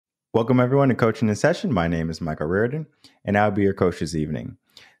Welcome everyone to Coaching in Session. My name is Michael Rearden, and I'll be your coach this evening.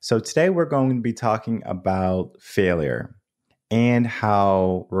 So today we're going to be talking about failure and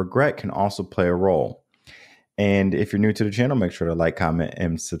how regret can also play a role. And if you're new to the channel, make sure to like, comment,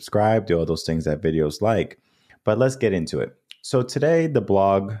 and subscribe. Do all those things that videos like. But let's get into it. So today the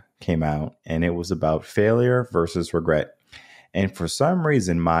blog came out, and it was about failure versus regret. And for some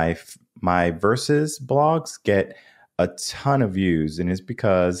reason, my versus blogs get a ton of views, and it's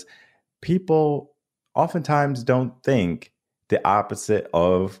because people oftentimes don't think the opposite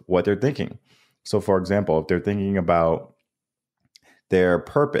of what they're thinking. So, for example, if they're thinking about their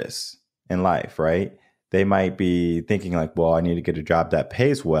purpose in life, right? They might be thinking like, well, I need to get a job that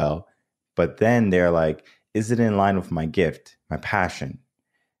pays well. But then they're like, is it in line with my gift, my passion?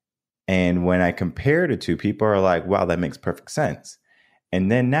 And when I compare the two, people are like, wow, that makes perfect sense.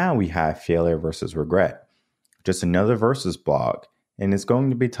 And then now we have failure versus regret, just another versus blog. And it's going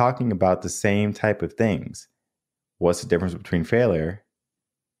to be talking about the same type of things. What's the difference between failure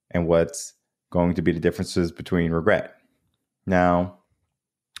and what's going to be the differences between regret? Now,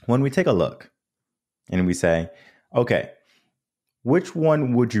 when we take a look and we say, okay, which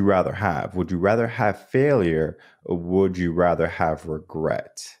one would you rather have? Would you rather have failure or would you rather have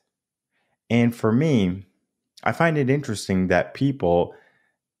regret? And for me, I find it interesting that people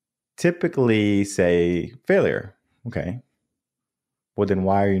typically say failure. Okay. Well, then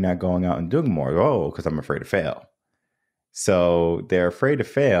why are you not going out and doing more? Oh, because I'm afraid to fail. So they're afraid to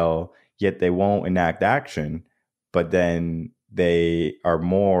fail, yet they won't enact action, but then they are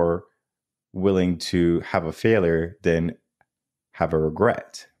more willing to have a failure than have a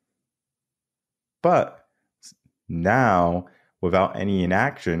regret. But now, without any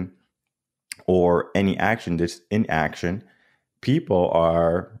inaction or any action, just inaction, people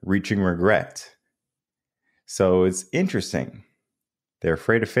are reaching regret. So it's interesting. They're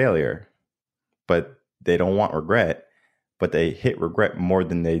afraid of failure, but they don't want regret, but they hit regret more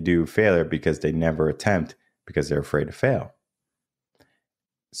than they do failure because they never attempt because they're afraid to fail.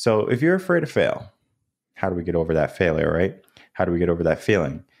 So if you're afraid to fail, how do we get over that failure, right? How do we get over that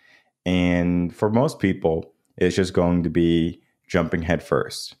feeling? And for most people, it's just going to be jumping head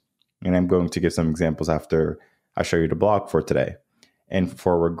first. And I'm going to give some examples after I show you the blog for today. And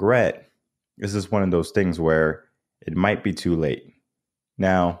for regret, this is one of those things where it might be too late.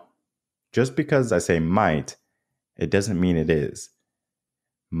 Now, just because I say might, it doesn't mean it is.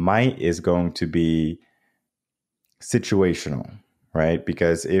 Might is going to be situational, right?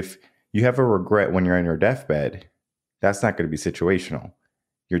 Because if you have a regret when you're on your deathbed, that's not going to be situational.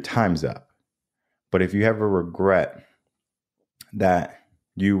 Your time's up. But if you have a regret that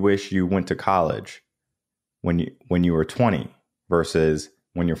you wish you went to college when you were 20 versus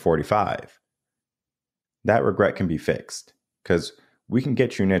when you're 45, that regret can be fixed because we can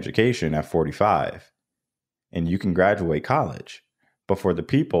get you an education at 45 and you can graduate college. But for the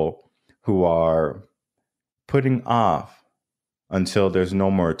people who are putting off until there's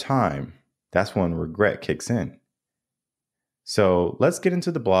no more time, that's when regret kicks in. So let's get into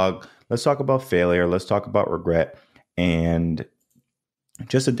the blog. Let's talk about failure. Let's talk about regret and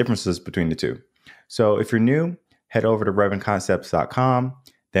just the differences between the two. So if you're new, head over to revenconcepts.com.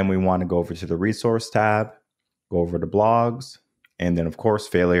 Then we want to go over to the resource tab, go over to blogs, and then, of course,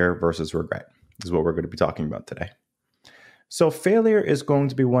 failure versus regret is what we're going to be talking about today. So failure is going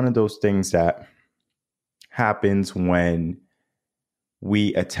to be one of those things that happens when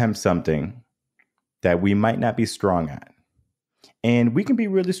we attempt something that we might not be strong at. And we can be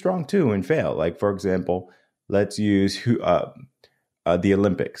really strong too and fail. Like, for example, let's use the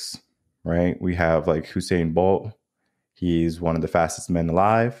Olympics, right? We have like Usain Bolt. He's one of the fastest men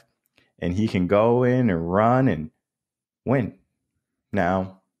alive, and he can go in and run and win.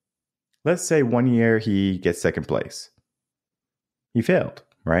 Now, let's say one year he gets second place. He failed,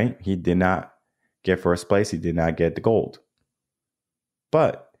 right? He did not get first place. He did not get the gold.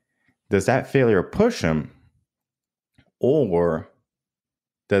 But does that failure push him, or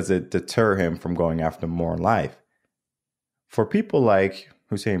does it deter him from going after more in life? For people like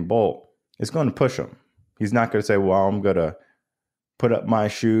Usain Bolt, it's going to push him. He's not going to say, well, I'm going to put up my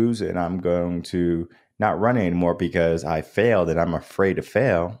shoes and I'm going to not run anymore because I failed and I'm afraid to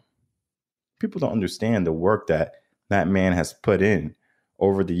fail. People don't understand the work that that man has put in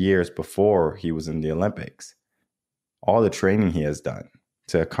over the years before he was in the Olympics. All the training he has done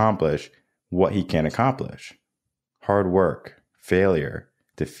to accomplish what he can accomplish. Hard work, failure,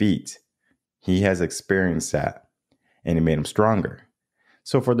 defeat. He has experienced that, and it made him stronger.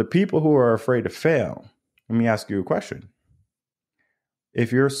 So for the people who are afraid to fail, let me ask you a question.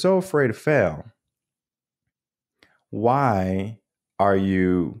 If you're so afraid to fail, why are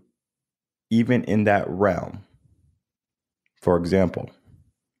you even in that realm, for example,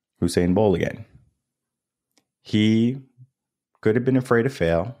 Usain Bolt again, he could have been afraid to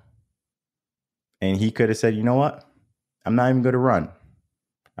fail. And he could have said, you know what? I'm not even going to run.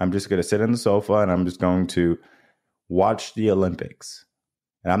 I'm just going to sit on the sofa and I'm just going to watch the Olympics.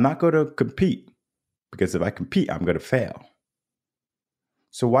 And I'm not going to compete, because if I compete, I'm going to fail.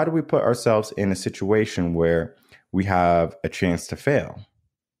 So why do we put ourselves in a situation where we have a chance to fail?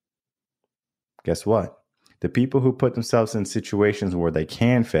 Guess what? The people who put themselves in situations where they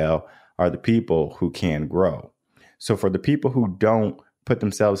can fail are the people who can grow. So for the people who don't put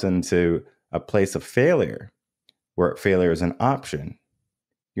themselves into a place of failure, where failure is an option,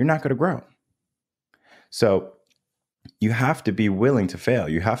 you're not going to grow. So you have to be willing to fail.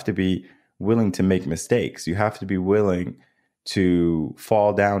 You have to be willing to make mistakes. You have to be willing to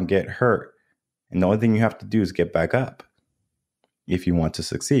fall down, get hurt. And the only thing you have to do is get back up if you want to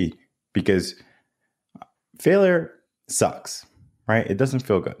succeed. Because failure sucks, right? It doesn't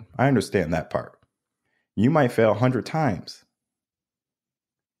feel good. I understand that part. You might fail 100 times,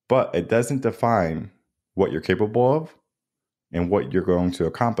 but it doesn't define what you're capable of and what you're going to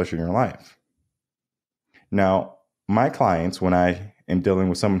accomplish in your life. Now, my clients, when I am dealing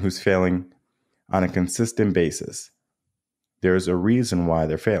with someone who's failing on a consistent basis, there's a reason why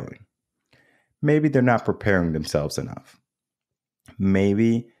they're failing. Maybe they're not preparing themselves enough.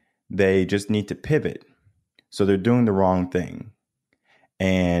 Maybe they just need to pivot. So they're doing the wrong thing.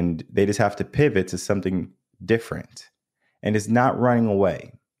 And they just have to pivot to something different. And it's not running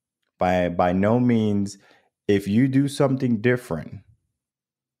away. By no means, if you do something different,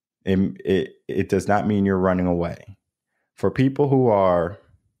 it does not mean you're running away. For people who are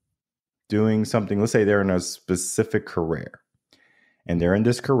doing something, let's say they're in a specific career, and they're in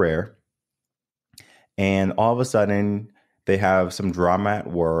this career, and all of a sudden they have some drama at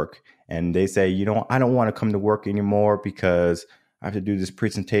work, and they say, I don't want to come to work anymore because I have to do this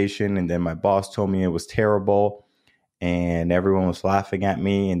presentation, and then my boss told me it was terrible, and everyone was laughing at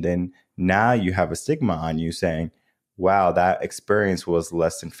me, and then now you have a stigma on you saying, wow, that experience was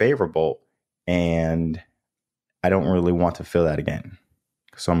less than favorable, and I don't really want to feel that again,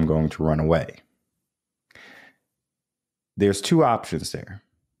 so I'm going to run away. There's two options there.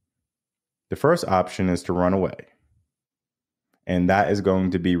 The first option is to run away, and that is going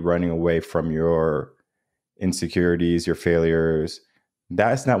to be running away from your insecurities, your failures.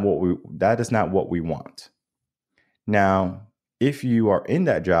 That is not what we want. Now, if you are in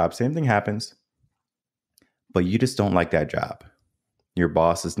that job, same thing happens, but you just don't like that job. Your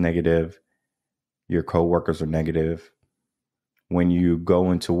boss is negative. Your coworkers are negative. When you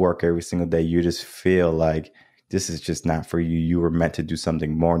go into work every single day, you just feel like this is just not for you. You were meant to do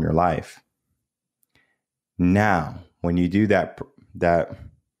something more in your life. Now, when you do that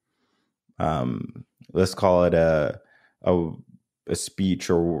let's call it a speech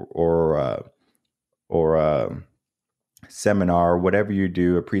or a seminar, whatever you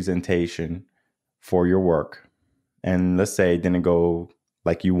do, a presentation for your work, and let's say it didn't go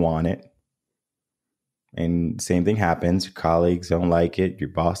like you want it, and same thing happens, your colleagues don't like it, your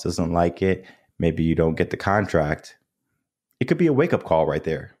boss doesn't like it, maybe you don't get the contract. It could be a wake-up call right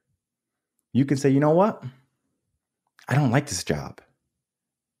there. You can say, you know what? I don't like this job.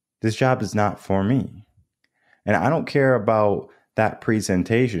 This job is not for me. And I don't care about that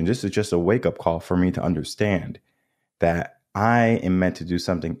presentation. This is just a wake-up call for me to understand that I am meant to do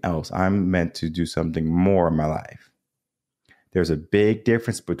something else. I'm meant to do something more in my life. There's a big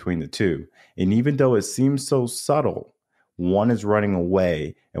difference between the two. And even though it seems so subtle, one is running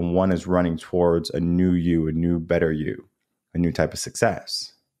away and one is running towards a new you, a new, better you, a new type of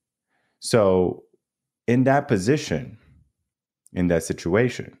success. So in that position, in that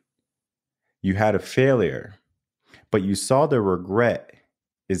situation, you had a failure, but you saw the regret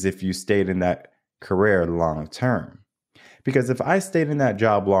as if you stayed in that career long term. Because if I stayed in that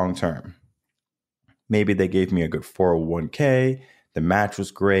job long term, maybe they gave me a good 401k, the match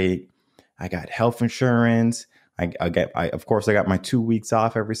was great, I got health insurance, I got my 2 weeks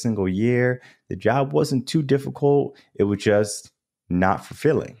off every single year. The job wasn't too difficult, it was just not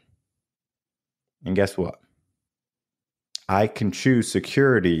fulfilling. And guess what? I can choose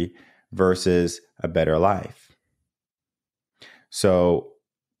security versus a better life. So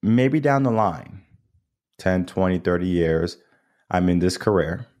maybe down the line, 10, 20, 30 years, I'm in this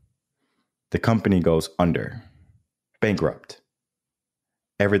career. The company goes under, bankrupt.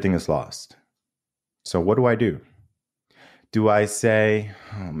 Everything is lost. So what do? Do I say,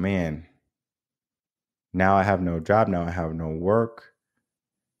 oh man, now I have no job, now I have no work?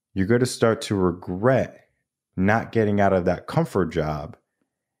 You're going to start to regret not getting out of that comfort job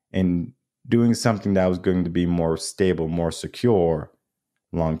and doing something that was going to be more stable, more secure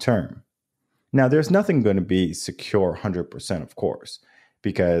long term. Now, there's nothing going to be secure 100%, of course,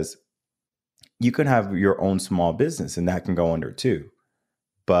 because you can have your own small business and that can go under too.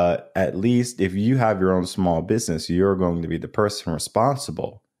 But at least if you have your own small business, you're going to be the person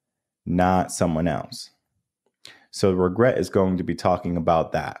responsible, not someone else. So regret is going to be talking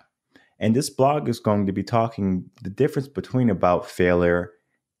about that. And this blog is going to be talking the difference between about failure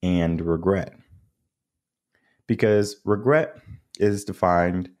and regret. Because regret is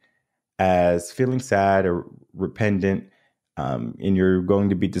defined as feeling sad or repentant, and you're going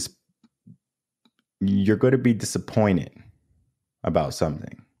to be disappointed about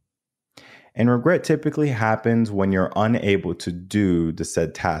something. And regret typically happens when you're unable to do the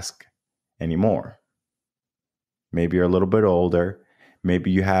said task anymore. Maybe you're a little bit older.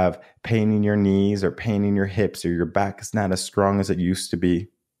 Maybe you have pain in your knees or pain in your hips, or your back is not as strong as it used to be.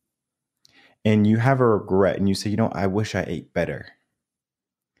 And you have a regret and you say, I wish I ate better.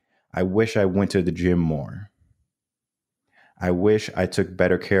 I wish I went to the gym more. I wish I took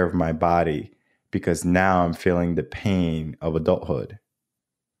better care of my body, because now I'm feeling the pain of adulthood.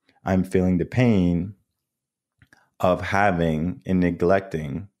 I'm feeling the pain of having and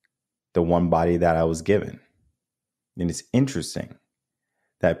neglecting the one body that I was given. And it's interesting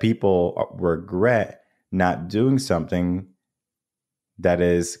that people regret not doing something that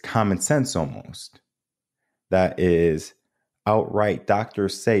is common sense almost. That is outright,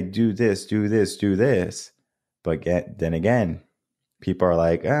 doctors say, do this, do this, do this. But then again, people are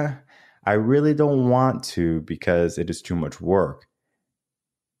like, I really don't want to because it is too much work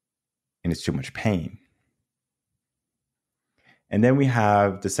and it's too much pain. And then we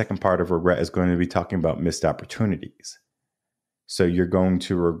have the second part of regret is going to be talking about missed opportunities. So you're going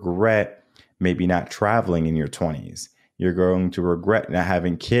to regret maybe not traveling in your 20s. You're going to regret not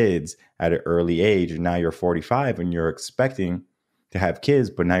having kids at an early age. And now you're 45 and you're expecting to have kids,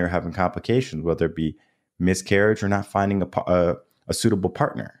 but now you're having complications, whether it be miscarriage or not finding a suitable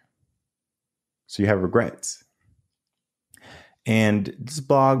partner. So you have regrets. And this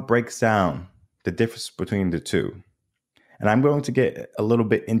blog breaks down the difference between the two. And I'm going to get a little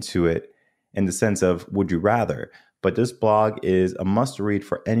bit into it in the sense of would you rather. But this blog is a must read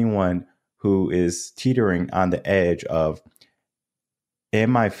for anyone who is teetering on the edge of,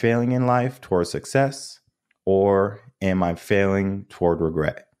 am I failing in life toward success, or am I failing toward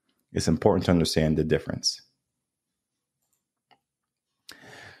regret? It's important to understand the difference.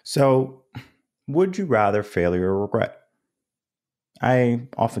 So, would you rather failure or regret? I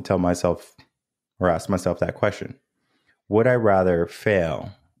often tell myself or ask myself that question. Would I rather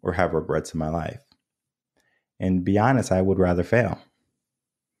fail or have regrets in my life? And be honest, I would rather fail.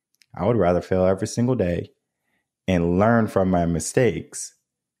 I would rather fail every single day and learn from my mistakes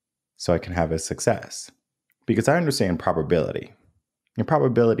so I can have a success. Because I understand probability. And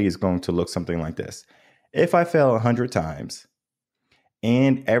probability is going to look something like this. If I fail 100 times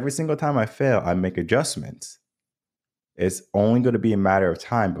and every single time I fail, I make adjustments, it's only going to be a matter of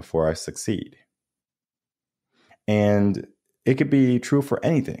time before I succeed. And it could be true for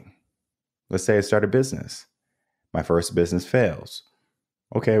anything. Let's say I start a business. My first business fails.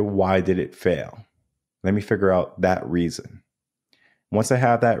 Okay, why did it fail? Let me figure out that reason. Once I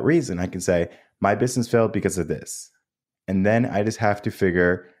have that reason, I can say, my business failed because of this. And then I just have to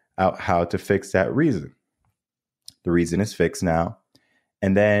figure out how to fix that reason. The reason is fixed now.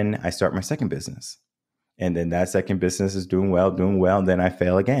 And then I start my second business. And then that second business is doing well. And then I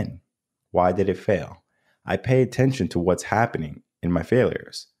fail again. Why did it fail? I pay attention to what's happening in my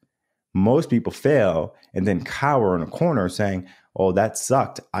failures. Most people fail and then cower in a corner saying, oh, that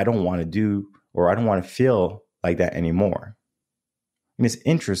sucked. I don't want to do, or I don't want to feel like that anymore. And it's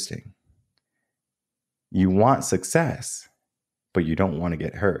interesting. You want success, but you don't want to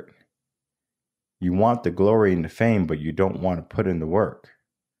get hurt. You want the glory and the fame, but you don't want to put in the work.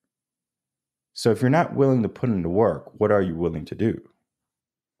 So if you're not willing to put in the work, what are you willing to do?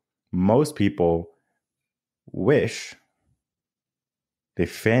 Most people wish, they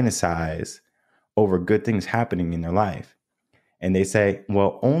fantasize over good things happening in their life. And they say,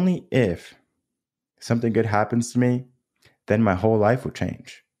 well, only if something good happens to me, then my whole life will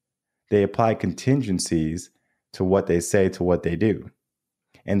change. They apply contingencies to what they say, to what they do.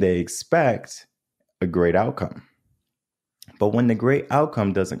 And they expect a great outcome. But when the great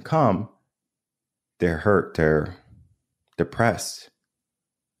outcome doesn't come, they're hurt, they're depressed,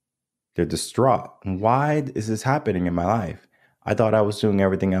 they're distraught. Why is this happening in my life? I thought I was doing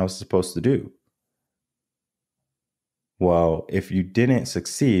everything I was supposed to do. Well, if you didn't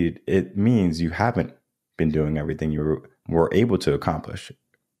succeed, it means you haven't been doing everything you were able to accomplish.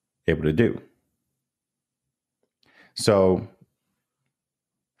 able to do. So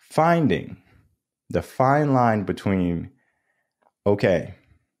finding the fine line between, okay,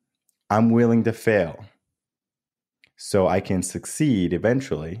 I'm willing to fail so I can succeed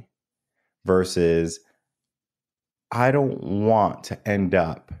eventually, versus I don't want to end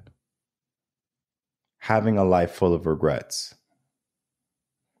up having a life full of regrets,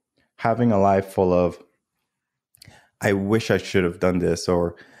 having a life full of, I wish I should have done this,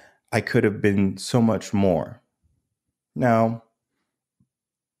 or I could have been so much more. Now,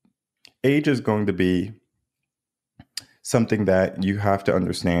 age is going to be something that you have to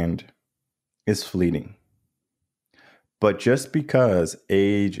understand is fleeting. But just because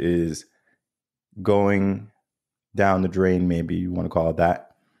age is going down the drain, maybe you want to call it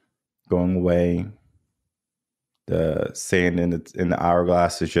that, going away, the sand in the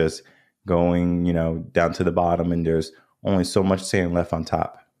hourglass is just going, down to the bottom, and there's only so much sand left on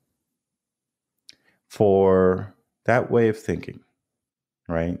top. For that way of thinking,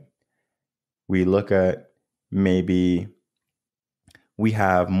 right? We look at maybe we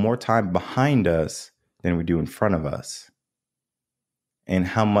have more time behind us than we do in front of us, and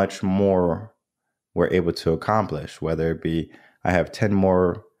how much more we're able to accomplish, whether it be I have 10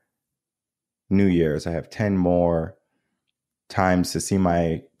 more New Year's, I have 10 more times to see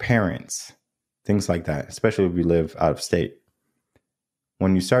my parents, things like that, especially if we live out of state.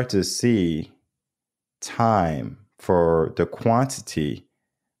 When you start to see time for the quantity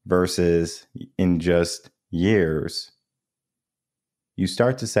versus in just years, you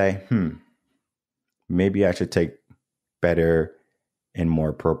start to say, maybe I should take better and more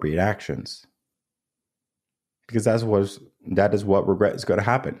appropriate actions. Because that is what regret is going to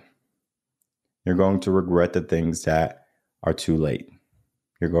happen. You're going to regret the things that are too late.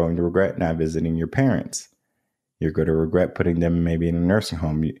 You're going to regret not visiting your parents. You're going to regret putting them maybe in a nursing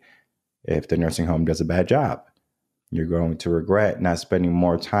home if the nursing home does a bad job. You're going to regret not spending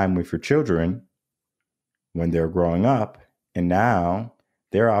more time with your children when they're growing up, and now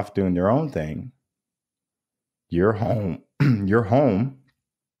they're off doing their own thing. You're home. You're home.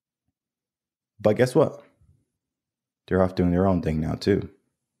 But guess what? They're off doing their own thing now too.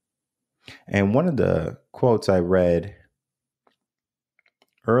 And one of the quotes I read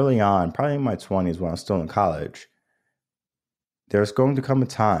early on, probably in my 20s when I was still in college, there's going to come a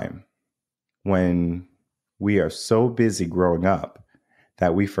time when we are so busy growing up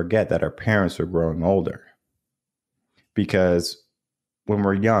that we forget that our parents are growing older. Because when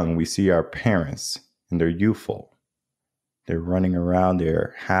we're young, we see our parents and they're youthful. They're running around,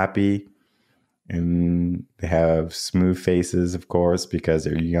 they're happy, and they have smooth faces, of course, because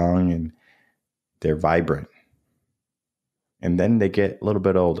they're young and they're vibrant. And then they get a little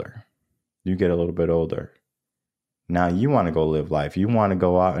bit older. You get a little bit older. Now you want to go live life. You want to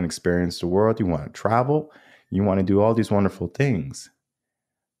go out and experience the world. You want to travel. You want to do all these wonderful things.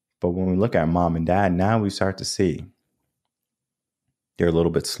 But when we look at mom and dad, now we start to see they're a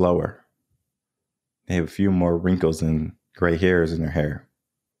little bit slower. They have a few more wrinkles and gray hairs in their hair.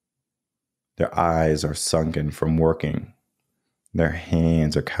 Their eyes are sunken from working. Their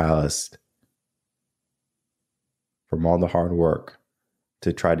hands are calloused from all the hard work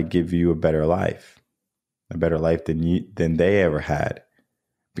to try to give you a better life than they ever had.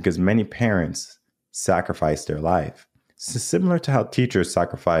 Because many parents sacrifice their life. It's similar to how teachers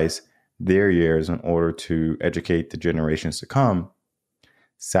sacrifice their years in order to educate the generations to come.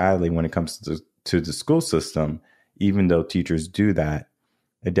 Sadly, when it comes to the school system, even though teachers do that,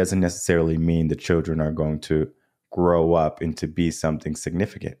 it doesn't necessarily mean the children are going to grow up and to be something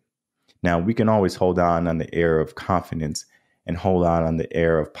significant. Now, we can always hold on the air of confidence and hold on the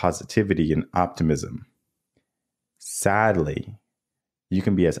air of positivity and optimism. Sadly, you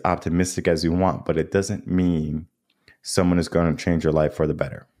can be as optimistic as you want, but it doesn't mean someone is going to change your life for the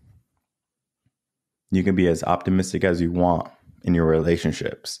better. You can be as optimistic as you want in your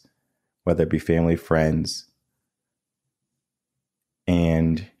relationships, whether it be family, friends,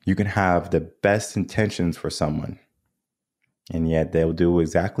 and you can have the best intentions for someone, and yet they'll do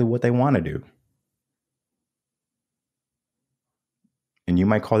exactly what they want to do. And you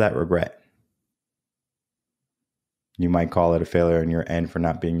might call that regret. You might call it a failure on your end for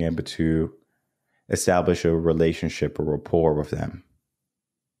not being able to establish a relationship or rapport with them.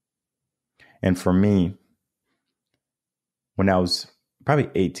 And for me, when I was probably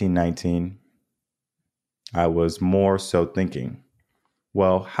 18, 19, I was more so thinking,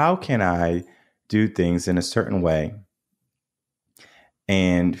 well, how can I do things in a certain way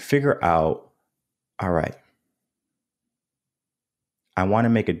and figure out, all right, I want to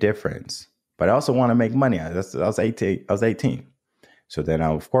make a difference, but I also want to make money. I was 18. So then,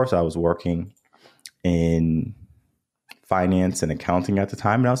 of course, I was working in finance and accounting at the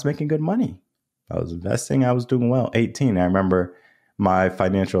time, and I was making good money. I was investing. I was doing well. 18. I remember my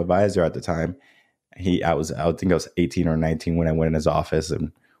financial advisor at the time. I think I was 18 or 19 when I went in his office,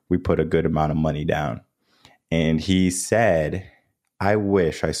 and we put a good amount of money down. And he said, I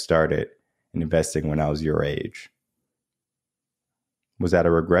wish I started investing when I was your age. Was that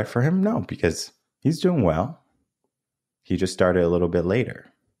a regret for him? No, because he's doing well. He just started a little bit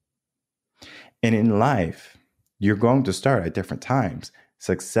later. And in life, you're going to start at different times.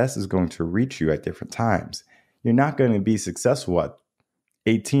 Success is going to reach you at different times. You're not going to be successful at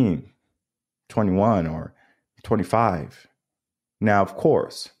 18, 21, or 25. Now, of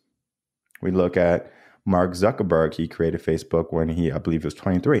course, we look at Mark Zuckerberg. He created Facebook when I believe, was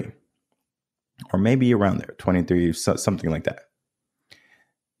 23. Or maybe around there, 23, something like that.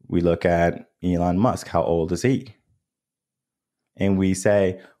 We look at Elon Musk. How old is he? And we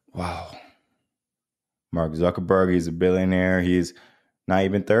say, wow, Mark Zuckerberg, he's a billionaire. He's not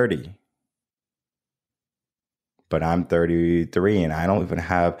even 30. But I'm 33 and I don't even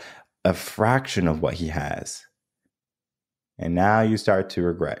have a fraction of what he has. And now you start to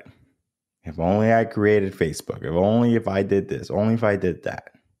regret. If only I created Facebook. If I did this. Only if I did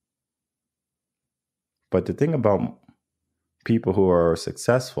that. But the thing about people who are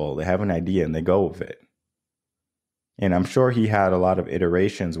successful, they have an idea and they go with it. And I'm sure he had a lot of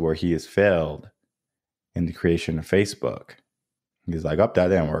iterations where he has failed in the creation of Facebook. He's like, that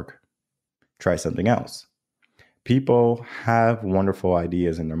didn't work. Try something else. People have wonderful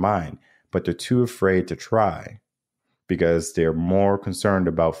ideas in their mind, but they're too afraid to try because they're more concerned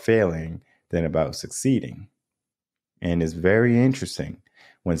about failing than about succeeding. And it's very interesting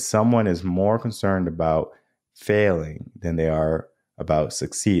when someone is more concerned about failing than they are about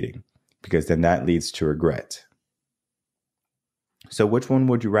succeeding, because then that leads to regret. So which one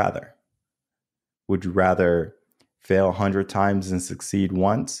would you rather? Would you rather fail 100 times and succeed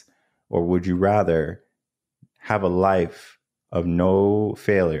once? Or would you rather have a life of no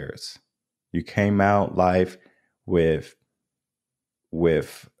failures? You came out life with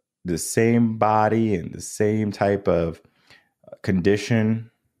the same body and the same type of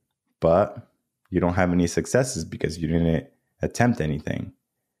condition, but you don't have any successes because you didn't attempt anything.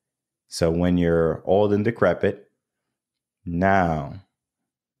 So when you're old and decrepit, now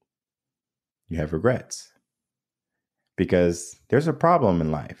you have regrets. Because there's a problem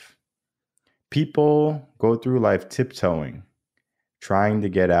in life. People go through life tiptoeing, trying to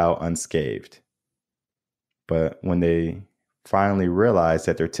get out unscathed. But when they finally realize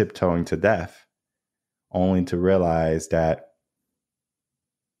that they're tiptoeing to death, only to realize that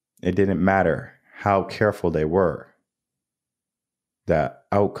it didn't matter how careful they were, the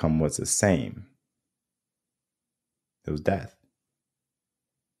outcome was the same. It was death.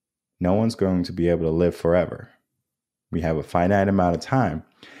 No one's going to be able to live forever. We have a finite amount of time,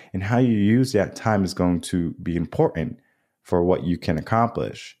 and how you use that time is going to be important for what you can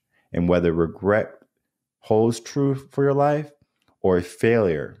accomplish, and whether regret holds true for your life or if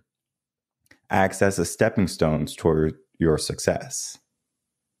failure acts as a stepping stone toward your success.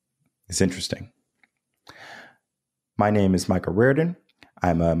 It's interesting. My name is Michael Rearden.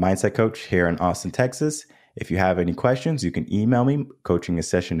 I'm a mindset coach here in Austin, Texas. If you have any questions, you can email me,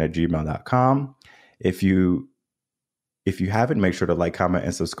 coachingasession@gmail.com. If you haven't, make sure to like, comment,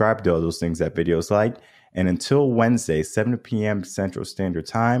 and subscribe to all those things that videos like. And until Wednesday, 7 p.m. Central Standard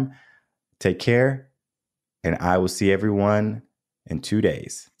Time, take care. And I will see everyone in 2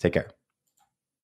 days. Take care.